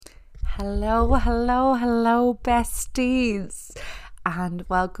Hello, hello, hello, besties, and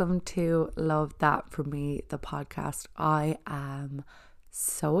welcome to Love That For Me, the podcast. I am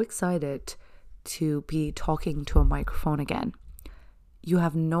so excited to be talking to a microphone again. You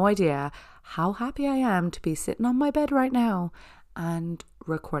have no idea how happy I am to be sitting on my bed right now and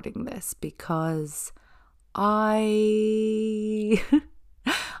recording this because I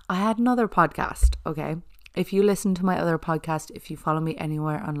had another podcast, okay? If you listen to my other podcast, if you follow me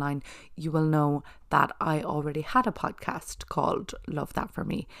anywhere online, you will know that I already had a podcast called Love That For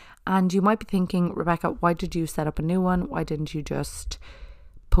Me. And you might be thinking, Rebecca, why did you set up a new one? Why didn't you just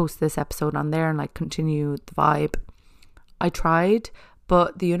post this episode on there and continue the vibe? I tried,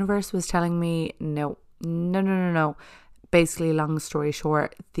 but the universe was telling me no. Basically, long story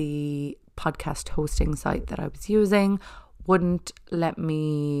short, the podcast hosting site that I was using wouldn't let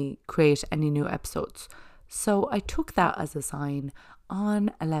me create any new episodes. So I took that as a sign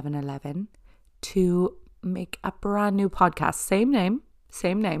on 11/11 to make a brand new podcast. Same name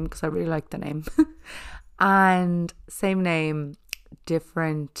because I really like the name. And same name,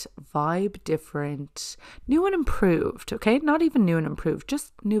 different vibe, different, new and improved, okay? Not even new and improved,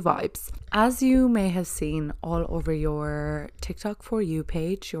 just new vibes. As you may have seen all over your TikTok For You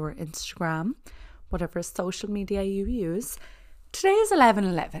page, your Instagram, whatever social media you use, today is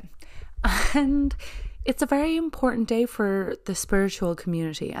 11/11 and it's a very important day for the spiritual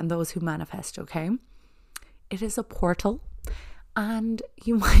community and those who manifest, okay? It is a portal, and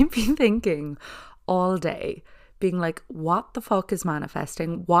you might be thinking all day, being like, what the fuck is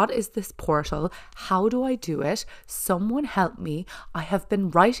manifesting? What is this portal? How do I do it? Someone help me. I have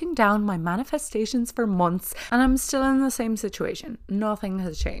been writing down my manifestations for months and I'm still in the same situation. Nothing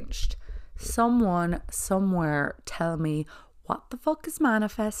has changed. Someone somewhere tell me, what the fuck is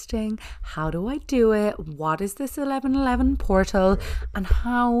manifesting? How do I do it? What is this 11/11 portal? And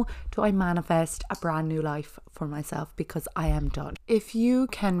how do I manifest a brand new life for myself? Because I am done. If you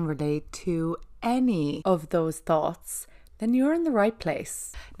can relate to any of those thoughts, then you're in the right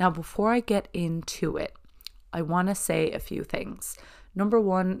place. Now, before I get into it, I want to say a few things. Number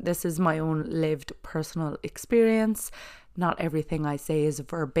one, this is my own lived personal experience. Not everything I say is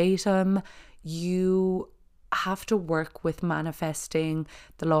verbatim. You have to work with manifesting,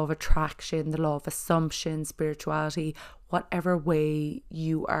 the law of attraction, the law of assumption, spirituality, whatever way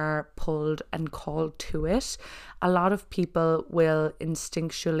you are pulled and called to it. A lot of people will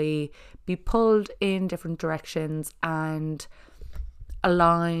instinctually be pulled in different directions and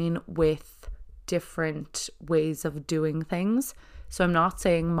align with different ways of doing things. So I'm not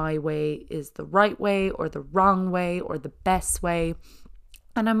saying my way is the right way or the wrong way or the best way.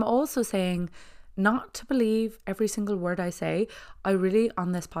 And I'm also saying not to believe every single word I say. I really,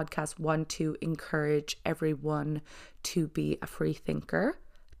 on this podcast, want to encourage everyone to be a free thinker,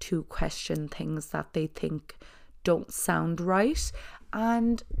 to question things that they think don't sound right,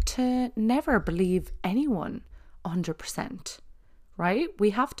 and to never believe anyone 100%. Right? We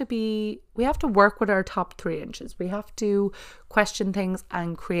have to work with our top 3 inches. We have to question things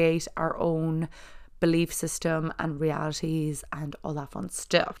and create our own belief system and realities and all that fun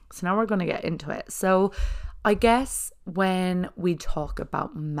stuff. So now we're going to get into it. So I guess when we talk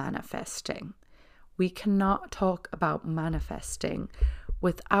about manifesting, we cannot talk about manifesting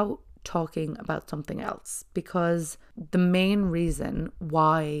without talking about something else, because the main reason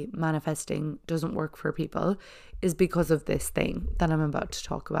why manifesting doesn't work for people is because of this thing that I'm about to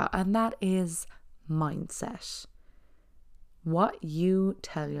talk about, and that is mindset. What you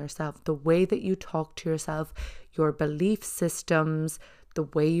tell yourself, the way that you talk to yourself, your belief systems, the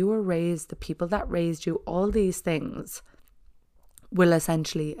way you were raised, the people that raised you, all these things will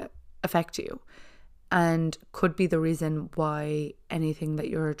essentially affect you and could be the reason why anything that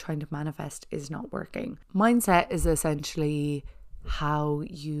you're trying to manifest is not working. Mindset is essentially how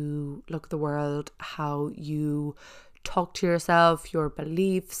you look at the world, how you talk to yourself, your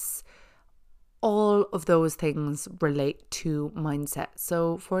beliefs. All of those things relate to mindset.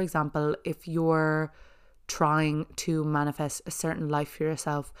 So, for example, if you're trying to manifest a certain life for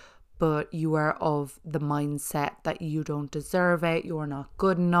yourself, but you are of the mindset that you don't deserve it, you're not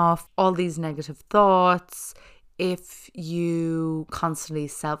good enough, all these negative thoughts, if you constantly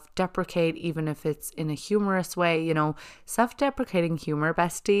self-deprecate, even if it's in a humorous way, self-deprecating humor,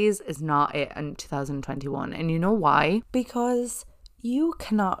 besties, is not it in 2021. And you know why? Because you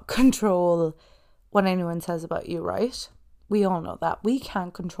cannot control what anyone says about you, right? We all know that. We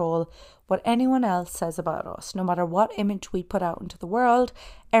can't control what anyone else says about us. No matter what image we put out into the world,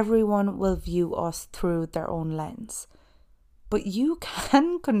 everyone will view us through their own lens. But you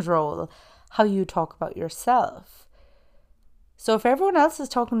can control how you talk about yourself. So if everyone else is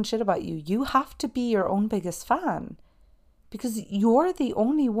talking shit about you, you have to be your own biggest fan, because you're the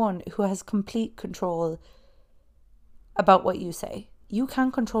only one who has complete control about what you say. You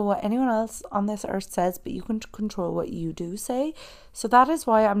can't control what anyone else on this earth says, but you can control what you do say. So that is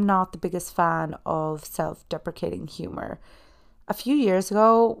why I'm not the biggest fan of self-deprecating humor. A few years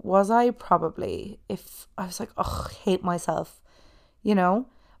ago, was I? Probably. If I was like, oh, I hate myself,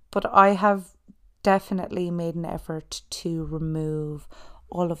 But I have definitely made an effort to remove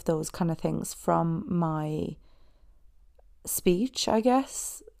all of those kind of things from my speech, I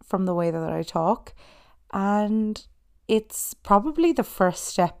guess, from the way that I talk. And it's probably the first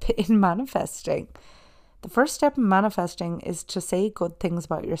step in manifesting. The first step in manifesting is to say good things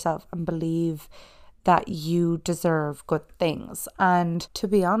about yourself and believe that you deserve good things. And to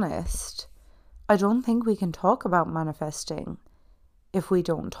be honest, I don't think we can talk about manifesting if we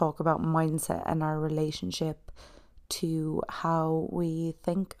don't talk about mindset and our relationship to how we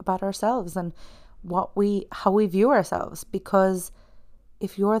think about ourselves and how we view ourselves. Because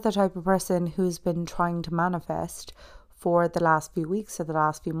if you're the type of person who's been trying to manifest for the last few weeks or the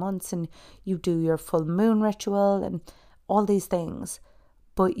last few months, and you do your full moon ritual and all these things,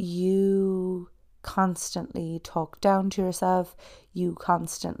 but you constantly talk down to yourself, you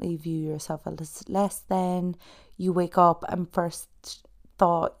constantly view yourself as less than, you wake up and first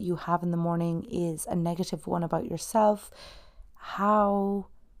thought you have in the morning is a negative one about yourself, how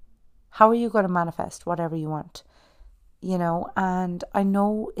are you going to manifest whatever you want? And I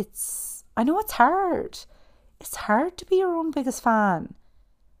know it's hard. It's hard to be your own biggest fan,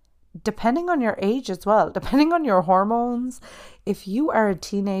 depending on your age as well, depending on your hormones. If you are a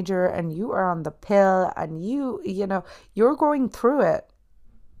teenager and you are on the pill and you're going through it,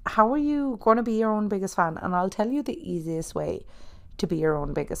 how are you going to be your own biggest fan? And I'll tell you the easiest way to be your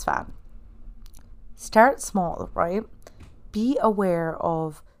own biggest fan. Start small, right? Be aware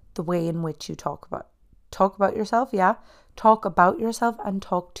of the way in which you talk about yourself, yeah? Talk about yourself and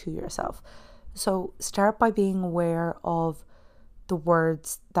talk to yourself. So start by being aware of the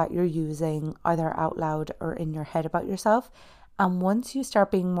words that you're using either out loud or in your head about yourself. And once you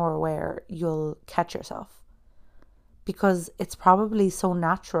start being more aware, you'll catch yourself, because it's probably so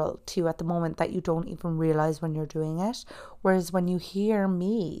natural to you at the moment that you don't even realize when you're doing it. Whereas when you hear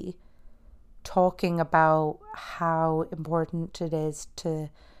me talking about how important it is to,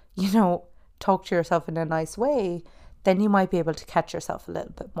 talk to yourself in a nice way, then you might be able to catch yourself a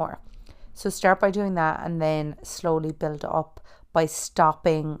little bit more. So start by doing that and then slowly build up by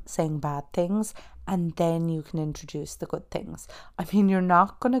stopping saying bad things, and then you can introduce the good things. I mean, you're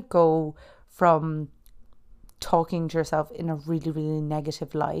not going to go from talking to yourself in a really, really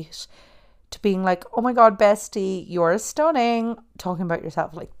negative light to being like, oh my God, bestie, you're stunning, talking about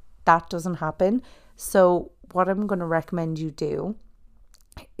yourself. Like, that doesn't happen. So what I'm going to recommend you do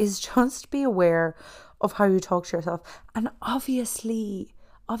is just be aware of how you talk to yourself. And obviously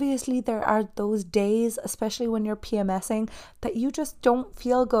there are those days, especially when you're PMSing, that you just don't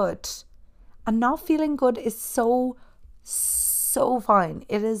feel good. And not feeling good is so fine.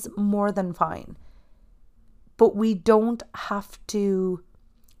 It is more than fine. But we don't have to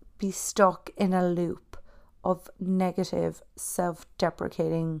be stuck in a loop of negative,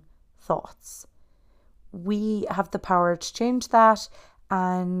 self-deprecating thoughts. We have the power to change that.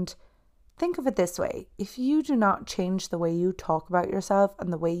 And think of it this way: if you do not change the way you talk about yourself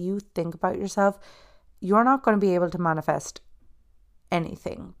and the way you think about yourself, you're not going to be able to manifest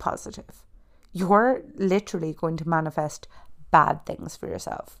anything positive. You're literally going to manifest bad things for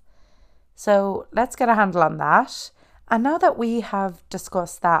yourself. So let's get a handle on that. And now that we have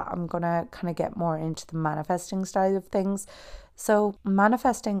discussed that, I'm going to kind of get more into the manifesting side of things. So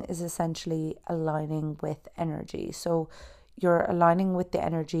manifesting is essentially aligning with energy. So you're aligning with the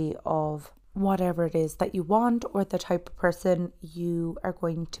energy of whatever it is that you want or the type of person you are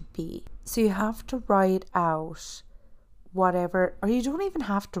going to be. So you have to write out whatever, or you don't even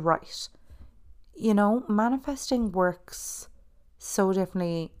have to write. Manifesting works so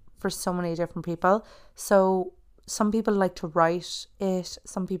differently for so many different people. So some people like to write it,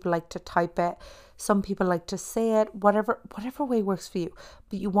 some people like to type it, some people like to say it, whatever way works for you.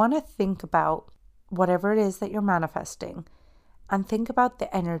 But you want to think about whatever it is that you're manifesting and think about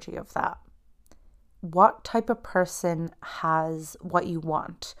the energy of that. What type of person has what you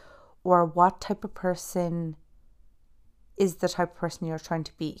want, or what type of person is the type of person you're trying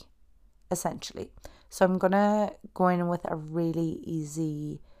to be, essentially. So I'm going to go in with a really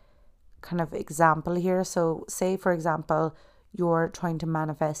easy kind of example here. So say, for example, you're trying to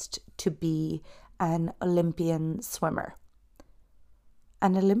manifest to be an Olympian swimmer.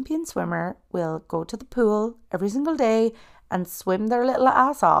 An Olympian swimmer will go to the pool every single day and swim their little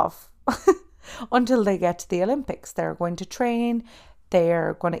ass off until they get to the Olympics. They're going to train,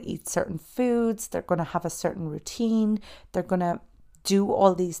 they're going to eat certain foods, they're going to have a certain routine, they're going to do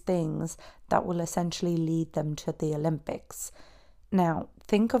all these things that will essentially lead them to the Olympics. Now,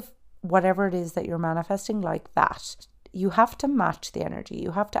 think of whatever it is that you're manifesting like that. You have to match the energy.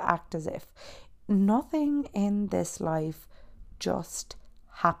 You have to act as if nothing in this life just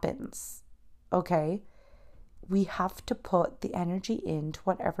happens, okay? We have to put the energy into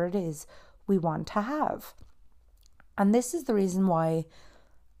whatever it is we want to have. And this is the reason why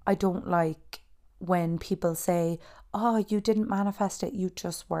I don't like when people say, oh, you didn't manifest it, you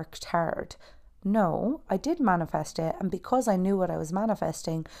just worked hard. No, I did manifest it. And because I knew what I was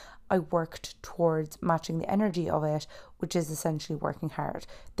manifesting, I worked towards matching the energy of it, which is essentially working hard.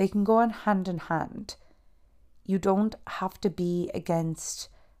 They can go on hand in hand. You don't have to be against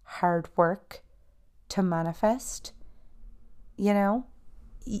hard work to manifest. You know,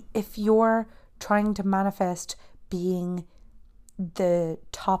 if you're trying to manifest being the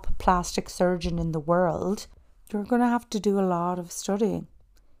top plastic surgeon in the world, you're going to have to do a lot of studying,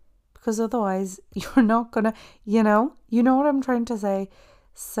 because otherwise you're not going to, you know what I'm trying to say.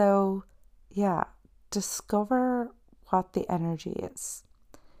 So yeah, discover what the energy is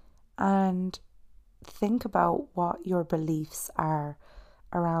and think about what your beliefs are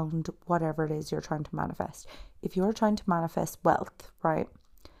around whatever it is you're trying to manifest. If you're trying to manifest wealth, right,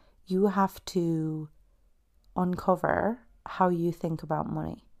 you have to uncover how you think about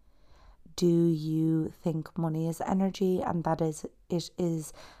money. Do you think money is energy and that it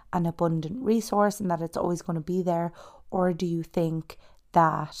is an abundant resource and that it's always going to be there? Or do you think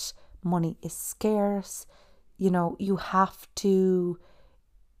that money is scarce? You know, you have to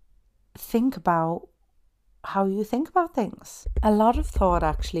think about how you think about things. A lot of thought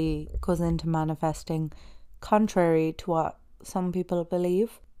actually goes into manifesting, contrary to what some people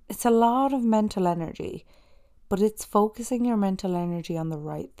believe. It's a lot of mental energy, but it's focusing your mental energy on the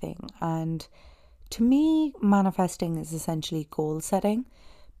right thing. And to me, manifesting is essentially goal setting,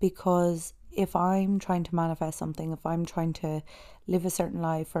 because if I'm trying to manifest something, if I'm trying to live a certain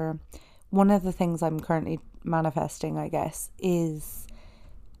life, or one of the things I'm currently manifesting, I guess, is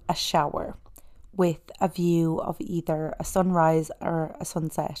a shower with a view of either a sunrise or a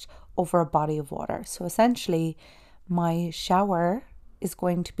sunset over a body of water. So essentially, my shower is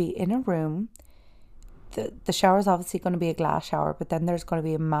going to be in a room. The shower is obviously going to be a glass shower, but then there's going to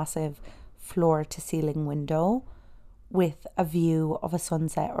be a massive floor to ceiling window with a view of a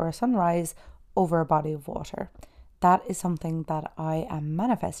sunset or a sunrise over a body of water. That is something that I am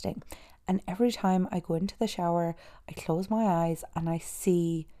manifesting. And every time I go into the shower, I close my eyes and I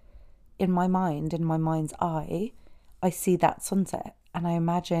see in my mind's eye, I see that sunset and I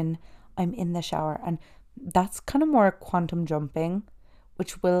imagine I'm in the shower. And that's kind of more quantum jumping,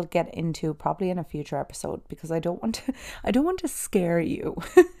 which we'll get into probably in a future episode, because I don't want to scare you.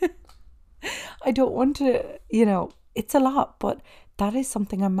 I don't want to, it's a lot, but that is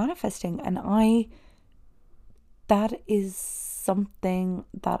something I'm manifesting, and that is something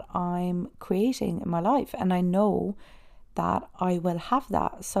that I'm creating in my life, and I know that I will have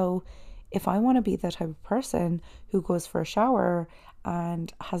that. So if I want to be the type of person who goes for a shower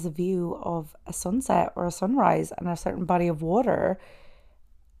and has a view of a sunset or a sunrise and a certain body of water,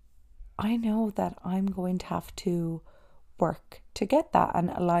 I know that I'm going to have to work to get that and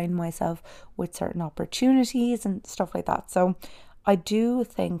align myself with certain opportunities and stuff like that. So I do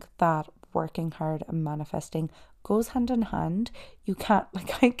think that working hard and manifesting goes hand in hand. You can't,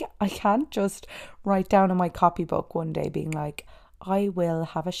 I can't just write down in my copybook one day being like, I will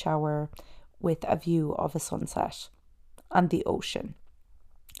have a shower with a view of a sunset and the ocean,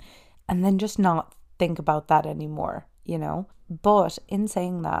 and then just not think about that anymore, But in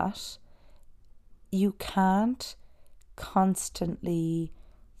saying that, you can't constantly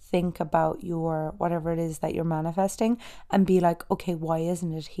think about your whatever it is that you're manifesting and be like, okay, why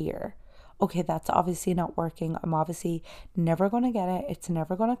isn't it here? Okay, that's obviously not working. I'm obviously never going to get it. It's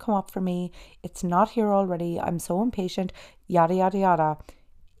never going to come up for me. It's not here already. I'm so impatient, yada, yada, yada.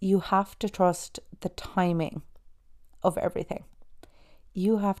 You have to trust the timing of everything.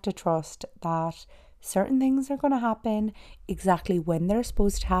 You have to trust that certain things are going to happen exactly when they're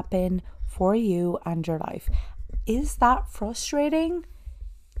supposed to happen for you and your life. Is that frustrating?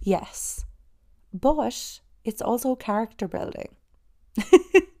 Yes. But it's also character building.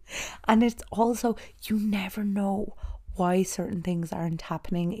 And it's also, you never know why certain things aren't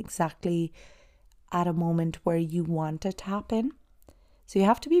happening exactly at a moment where you want it to happen. So you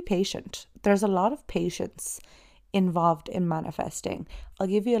have to be patient. There's a lot of patience involved in manifesting. I'll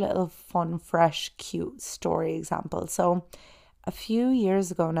give you a little fun, fresh, cute story example. So a few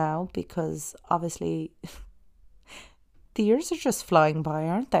years ago now, because obviously the years are just flying by,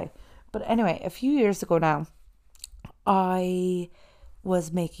 aren't they? But anyway, a few years ago now, I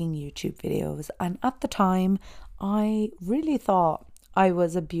was making YouTube videos, and at the time I really thought I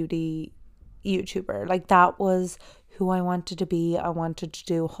was a beauty YouTuber. Like, that was who I wanted to be. I wanted to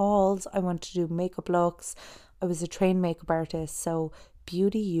do hauls, I wanted to do makeup looks. I was a trained makeup artist, so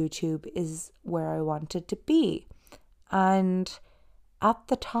beauty YouTube is where I wanted to be. And at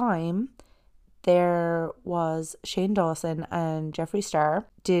the time, there was Shane Dawson and Jeffree Star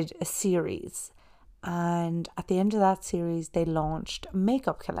did a series, and at the end of that series they launched a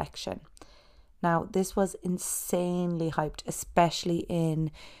makeup collection. Now, this was insanely hyped, especially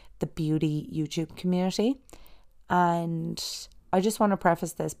in the beauty YouTube community. And I just want to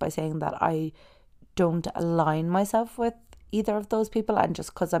preface this by saying that I don't align myself with either of those people, and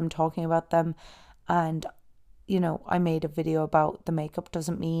just because I'm talking about them and I made a video about the makeup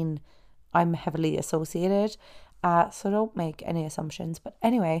doesn't mean I'm heavily associated. So don't make any assumptions. But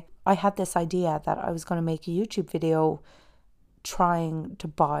anyway, I had this idea that I was going to make a YouTube video trying to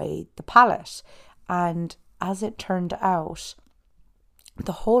buy the palette. And as it turned out,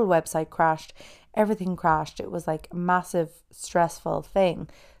 the whole website crashed. Everything crashed. It was like a massive, stressful thing.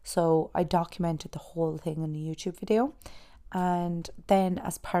 So I documented the whole thing in a YouTube video. And then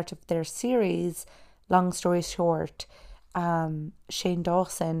as part of their series, long story short, Shane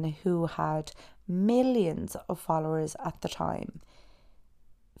Dawson, who had millions of followers at the time,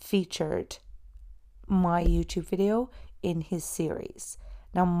 featured my YouTube video in his series.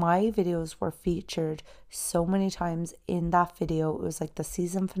 Now, my videos were featured so many times in that video. It was like the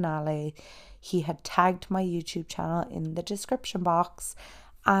season finale. He had tagged my YouTube channel in the description box,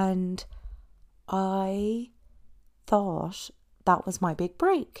 and I thought that was my big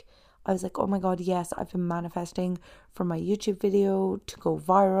break. I was like, oh my God, yes, I've been manifesting for my YouTube video to go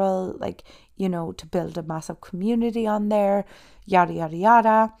viral, like, to build a massive community on there, yada, yada,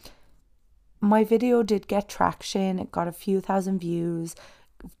 yada. My video did get traction. It got a few thousand views,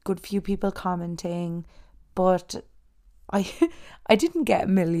 good few people commenting, but I didn't get a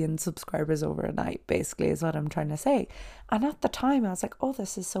million subscribers overnight, basically, is what I'm trying to say. And at the time, I was like, oh,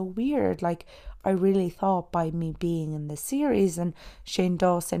 this is so weird. Like, I really thought by me being in this series and Shane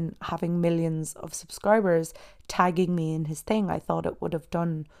Dawson having millions of subscribers tagging me in his thing, I thought it would have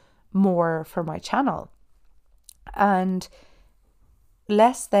done more for my channel. And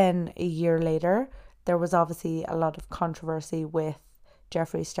less than a year later, there was obviously a lot of controversy with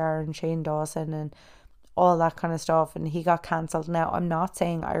Jeffree Star and Shane Dawson and all that kind of stuff, and he got cancelled. Now, I'm not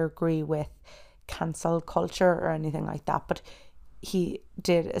saying I agree with cancel culture or anything like that, but he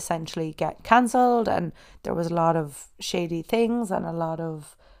did essentially get cancelled, and there was a lot of shady things and a lot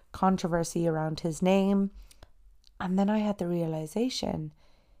of controversy around his name. And then I had the realization,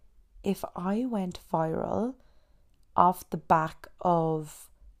 if I went viral off the back of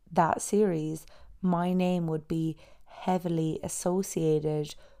that series, my name would be heavily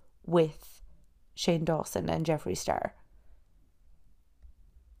associated with Shane Dawson and Jeffree Star.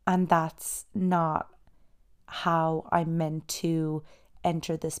 And that's not how I'm meant to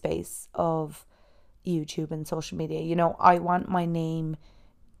enter the space of YouTube and social media. I want my name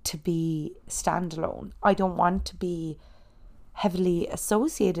to be standalone. I don't want to be heavily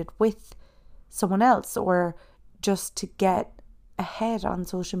associated with someone else, or just to get ahead on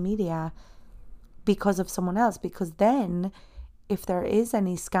social media because of someone else. Because then, if there is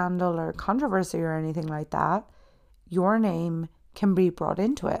any scandal or controversy or anything like that, your name can be brought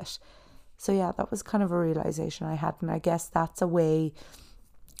into it. So yeah, that was kind of a realization I had. And I guess that's a way,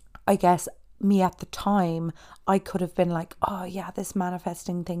 me at the time, I could have been like, oh yeah, this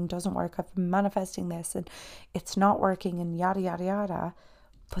manifesting thing doesn't work. I've been manifesting this and it's not working and yada, yada, yada.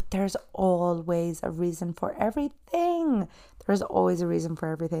 But there's always a reason for everything. There's always a reason for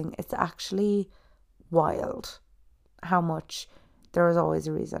everything. It's actually wild how much there is always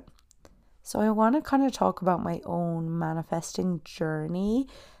a reason. So I want to kind of talk about my own manifesting journey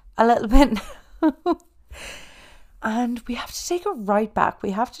a little bit. And we have to take it right back.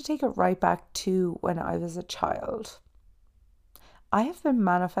 We have to take it right back to when I was a child. I have been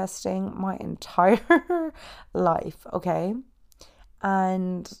manifesting my entire life, okay?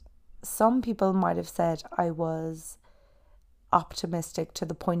 And some people might have said I was optimistic to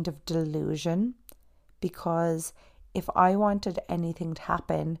the point of delusion, because if I wanted anything to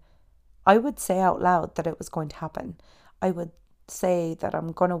happen, I would say out loud that it was going to happen. I would say that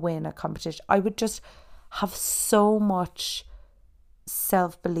I'm going to win a competition. I would just have so much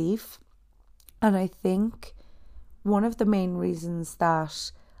self-belief. And I think one of the main reasons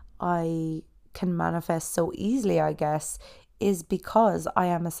that I can manifest so easily, I guess, is because I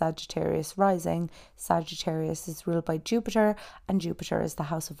am a Sagittarius rising. Sagittarius is ruled by Jupiter, and Jupiter is the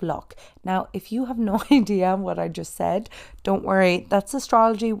house of luck. Now, if you have no idea what I just said, don't worry, that's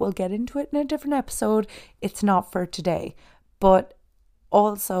astrology. We'll get into it in a different episode. It's not for today. But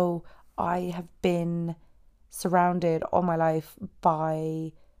also, I have been surrounded all my life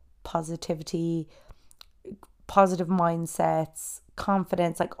by positivity, positive mindsets,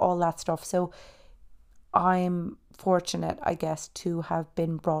 confidence, like all that stuff. So I'm fortunate, I guess, to have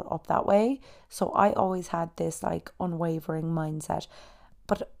been brought up that way. So I always had this like unwavering mindset.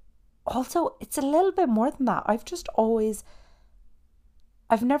 But also, it's a little bit more than that. I've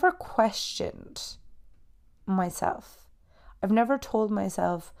never questioned myself. I've never told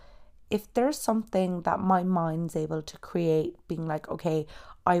myself, if there's something that my mind's able to create, being like, okay,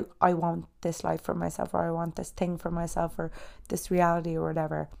 I want this life for myself, or I want this thing for myself, or this reality or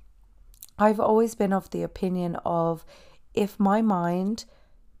whatever. I've always been of the opinion of, if my mind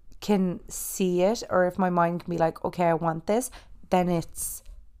can see it, or if my mind can be like, okay, I want this, then it's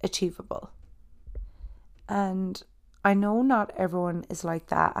achievable. And I know not everyone is like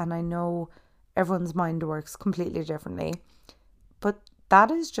that, and I know everyone's mind works completely differently, but that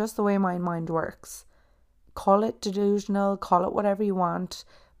is just the way my mind works. Call it delusional, call it whatever you want,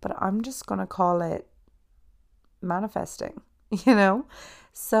 but I'm just going to call it manifesting, you know?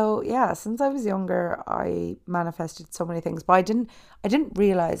 So yeah, since I was younger, I manifested so many things, but I didn't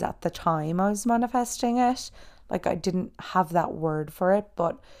realize at the time I was manifesting it. Like, I didn't have that word for it.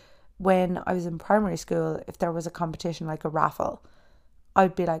 But when I was in primary school, if there was a competition, like a raffle,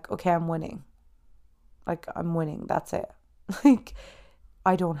 I'd be like, okay, I'm winning. Like, I'm winning. That's it. Like,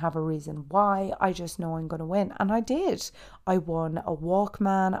 I don't have a reason why. I just know I'm going to win. And I did. I won a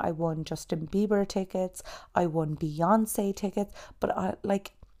Walkman. I won Justin Bieber tickets. I won Beyonce tickets. But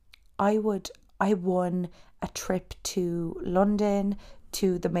I won a trip to London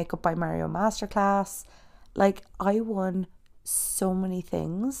to the Makeup by Mario Masterclass. Like, I won so many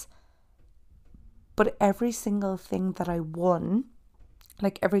things. But every single thing that I won,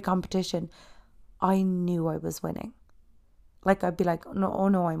 like every competition, I knew I was winning. Like, I'd be like,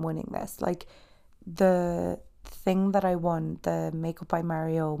 no, I'm winning this. Like, the thing that I won, the Makeup by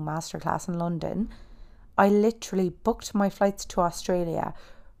Mario Masterclass in London, I literally booked my flights to Australia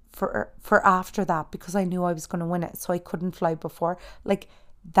for after that, because I knew I was going to win it. So I couldn't fly before. Like,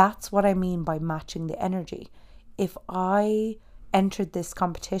 that's what I mean by matching the energy. If I entered this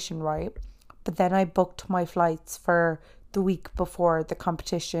competition, right, but then I booked my flights for the week before the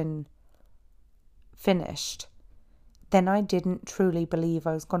competition finished, then I didn't truly believe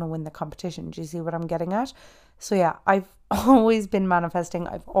I was going to win the competition. Do you see what I'm getting at? So yeah, I've always been manifesting.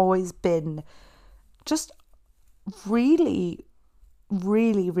 I've always been just really,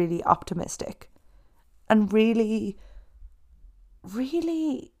 really, really optimistic, and really,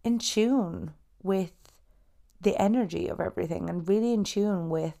 really in tune with the energy of everything, and really in tune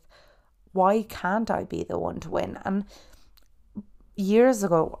with, why can't I be the one to win? And years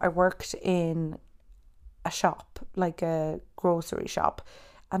ago, I worked in a shop, like a grocery shop,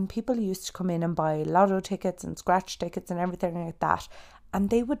 and people used to come in and buy lotto tickets and scratch tickets and everything like that, and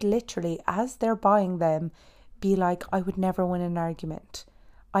they would literally, as they're buying them, be like, I would never win an argument,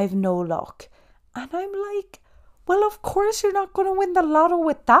 I've no luck. And I'm like, well, of course you're not going to win the lotto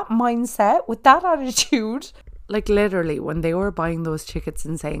with that mindset, with that attitude. Like, literally, when they were buying those tickets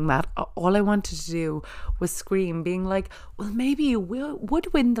and saying that, all I wanted to do was scream, being like, well, maybe you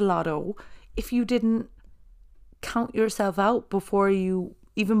would win the lotto if you didn't count yourself out before you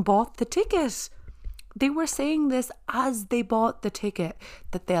even bought the ticket. They were saying this as they bought the ticket,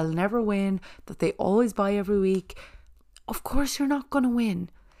 that they'll never win, that they always buy every week. Of course you're not going to win.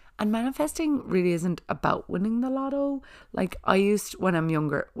 And manifesting really isn't about winning the lotto. Like, I used, when I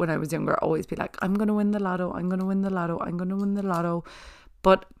was younger, always be like, I'm going to win the lotto, I'm going to win the lotto, I'm going to win the lotto.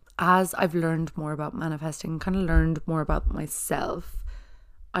 But as I've learned more about manifesting, kind of learned more about myself,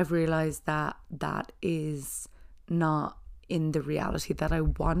 I've realized that that is not in the reality that I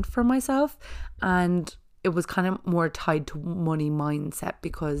want for myself. And it was kind of more tied to money mindset,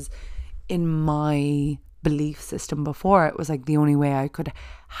 because in my belief system before, it was like the only way I could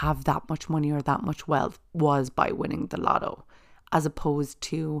have that much money or that much wealth was by winning the lotto, as opposed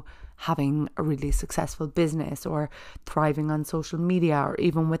to having a really successful business or thriving on social media, or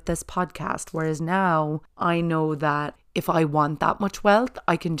even with this podcast. Whereas now I know that if I want that much wealth,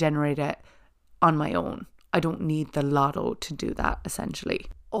 I can generate it on my own. I don't need the lotto to do that, essentially.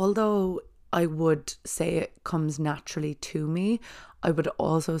 Although I would say it comes naturally to me. I would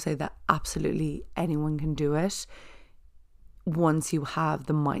also say that absolutely anyone can do it once you have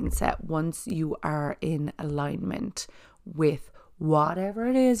the mindset, once you are in alignment with whatever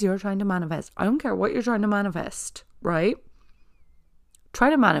it is you're trying to manifest. I don't care what you're trying to manifest, right? Try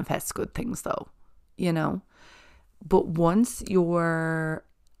to manifest good things though, But once you're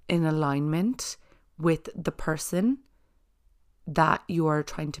in alignment with the person that you are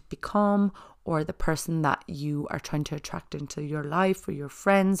trying to become, or the person that you are trying to attract into your life, or your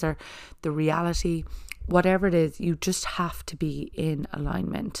friends, or the reality, whatever it is, you just have to be in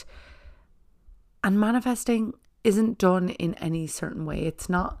alignment. And manifesting isn't done in any certain way. It's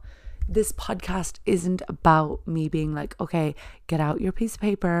not, this podcast isn't about me being like, okay, get out your piece of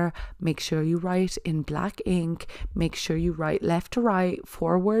paper, make sure you write in black ink, make sure you write left to right,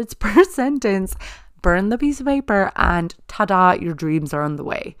 4 words per sentence, burn the piece of paper, and ta-da, your dreams are on the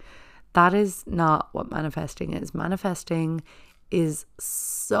way. That is not what manifesting is. Manifesting is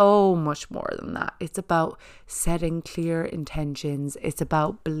so much more than that. It's about setting clear intentions. It's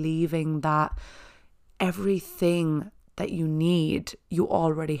about believing that everything that you need, you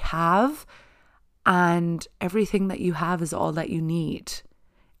already have, and everything that you have is all that you need.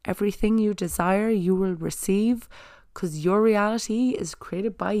 Everything you desire, you will receive, because your reality is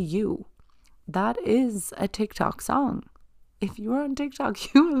created by you. That is a TikTok song. If you're on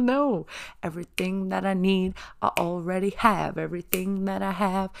TikTok, you will know everything that I need, I already have. Everything that I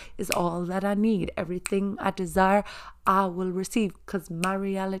have is all that I need. Everything I desire, I will receive, because my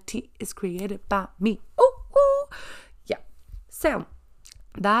reality is created by me. Ooh. Yeah. So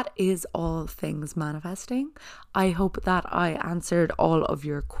that is all things manifesting. I hope that I answered all of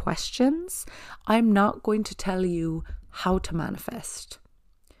your questions. I'm not going to tell you how to manifest,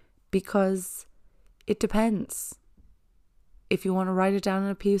 because it depends. If you want to write it down on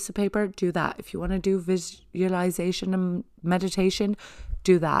a piece of paper, do that. If you want to do visualization and meditation,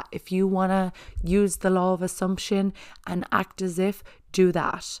 do that. If you want to use the law of assumption and act as if, do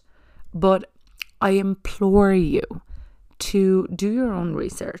that. But I implore you to do your own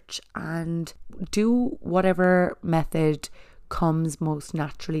research and do whatever method comes most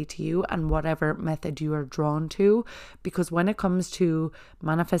naturally to you and whatever method you are drawn to, because when it comes to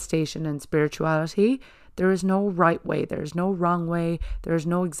manifestation and spirituality, there is no right way, there's no wrong way, there's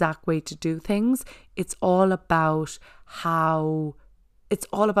no exact way to do things. It's all about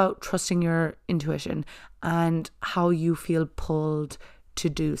trusting your intuition and how you feel pulled to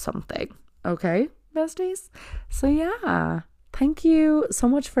do something. Okay, besties? So yeah, thank you so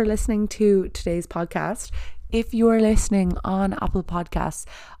much for listening to today's podcast. If you are listening on Apple Podcasts,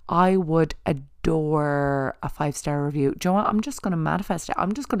 I would adore a 5-star review. Do you know what? I'm just going to manifest it.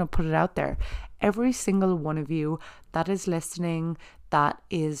 I'm just going to put it out there. Every single one of you that is listening, that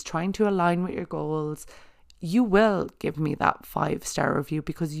is trying to align with your goals, you will give me that 5-star review,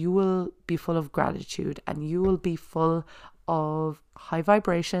 because you will be full of gratitude and you will be full of high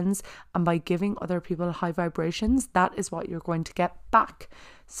vibrations, and by giving other people high vibrations, that is what you're going to get back.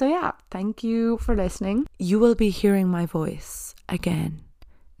 So yeah, thank you for listening. You will be hearing my voice again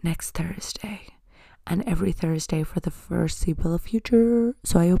next Thursday and every Thursday for the foreseeable future.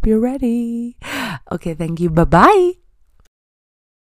 So I hope you're ready. Okay, thank you. Bye-bye.